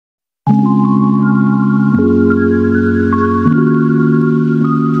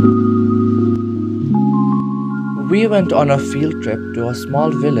We went on a field trip to a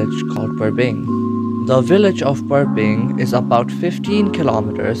small village called Perbing. The village of Perbing is about 15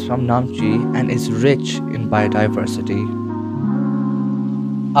 kilometers from Namchi and is rich in biodiversity.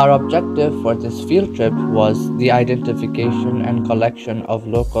 Our objective for this field trip was the identification and collection of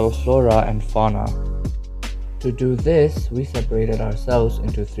local flora and fauna. To do this, we separated ourselves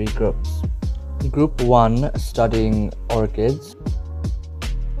into 3 groups. Group 1 studying orchids,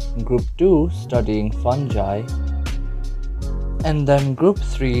 Group 2 studying fungi, and then Group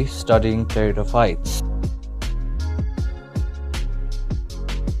 3 studying pteridophytes.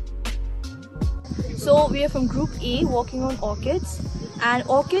 So we are from Group A working on orchids, and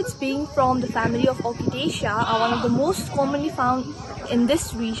orchids being from the family of Orchidaceae are one of the most commonly found in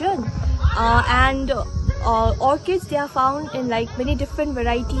this region. Orchids, they are found in like many different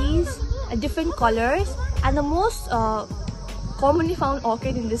varieties and different colors, and the most commonly found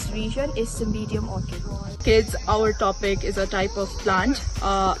orchid in this region is Cymbidium orchid. Kids, our topic is a type of plant,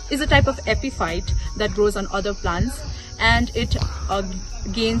 is a type of epiphyte that grows on other plants, and it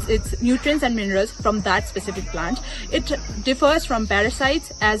gains its nutrients and minerals from that specific plant. It differs from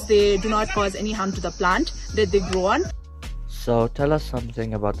parasites as they do not cause any harm to the plant that they grow on. So tell us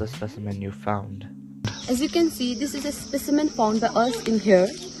something about the specimen you found. As you can see, this is a specimen found by us in here.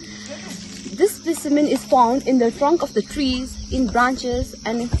 This specimen is found in the trunk of the trees, in branches,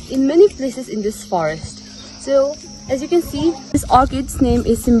 and in many places in this forest. So, as you can see, this orchid's name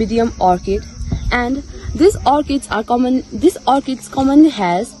is Cymbidium orchid, and these orchids commonly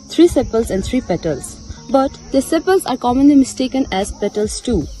has 3 sepals and 3 petals. But the sepals are commonly mistaken as petals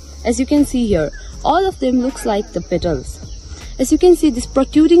too. As you can see here, all of them looks like the petals. As you can see, this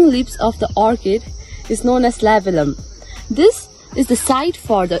protruding leaves of the orchid is known as lavellum. This is the site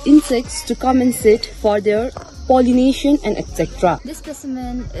for the insects to come and sit for their pollination and etc. This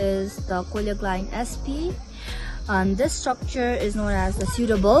specimen is the Coleogline sp, and this structure is known as the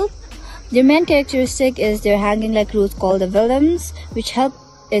pseudobulb. Their main characteristic is their hanging like roots called the vellums, which help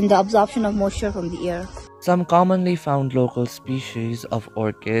in the absorption of moisture from the air. Some commonly found local species of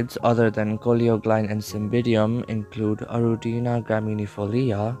orchids other than Coleogline and Cymbidium include Arudina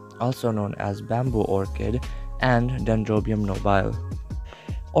graminifolia, also known as bamboo orchid, and Dendrobium nobile.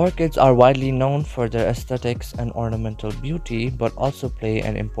 Orchids are widely known for their aesthetics and ornamental beauty, but also play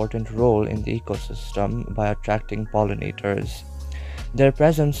an important role in the ecosystem by attracting pollinators. Their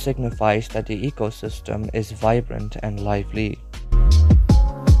presence signifies that the ecosystem is vibrant and lively.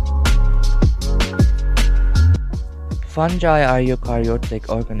 Fungi are eukaryotic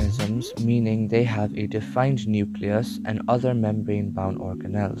organisms, meaning they have a defined nucleus and other membrane-bound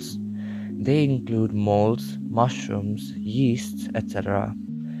organelles. They include molds, mushrooms, yeasts, etc.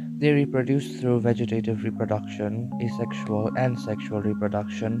 They reproduce through vegetative reproduction, asexual and sexual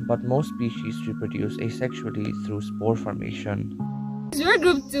reproduction, but most species reproduce asexually through spore formation. We're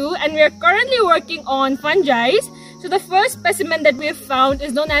Group 2 and we're currently working on fungi. So the first specimen that we have found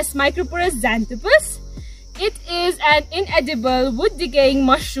is known as Microporus xanthopus. It is an inedible wood-decaying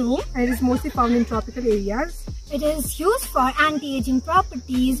mushroom and it is mostly found in tropical areas. It is used for anti-aging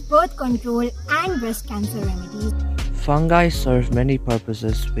properties, birth control and breast cancer remedies. Fungi serve many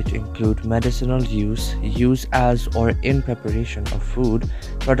purposes which include medicinal use as or in preparation of food,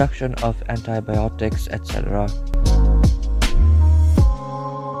 production of antibiotics, etc.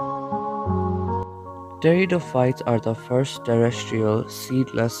 Pteridophytes are the first terrestrial,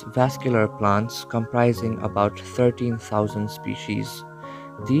 seedless, vascular plants comprising about 13,000 species.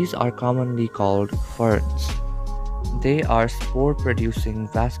 These are commonly called ferns. They are spore-producing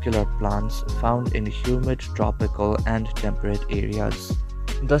vascular plants found in humid tropical and temperate areas.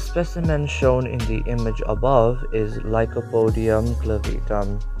 The specimen shown in the image above is Lycopodium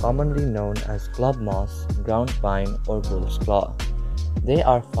clavatum, commonly known as club moss, ground pine, or bull's claw. They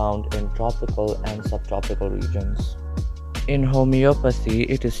are found in tropical and subtropical regions. In homeopathy,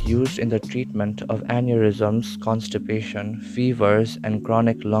 it is used in the treatment of aneurysms, constipation, fevers, and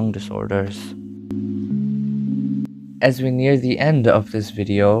chronic lung disorders. As we near the end of this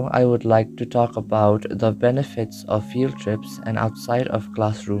video, I would like to talk about the benefits of field trips and outside of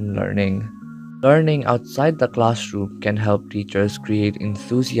classroom learning. Learning outside the classroom can help teachers create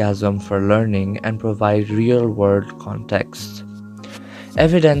enthusiasm for learning and provide real-world context.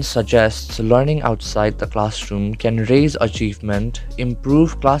 Evidence suggests learning outside the classroom can raise achievement,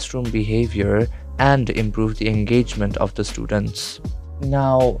 improve classroom behavior, and improve the engagement of the students.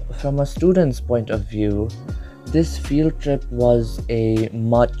 Now, from a student's point of view, this field trip was a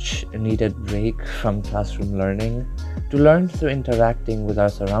much needed break from classroom learning. To learn through interacting with our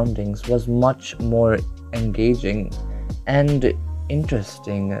surroundings was much more engaging and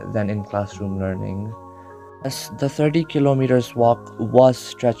interesting than in classroom learning. Yes, the 30 kilometers walk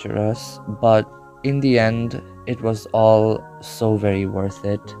was treacherous, but in the end, it was all so very worth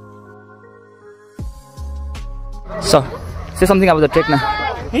it. So, say something about the trek now.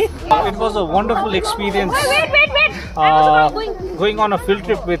 It was a wonderful experience. Going on a field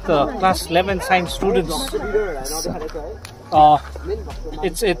trip with class 11 science students. We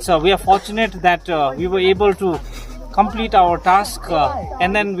are fortunate that we were able to complete our task,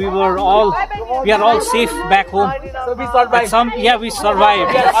 and then we are all safe back home. So we survived. We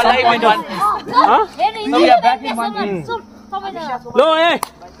survived. At some point of, So we are back in Manchi. no, hey,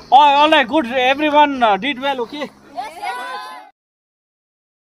 all right, good. Everyone did well. Okay.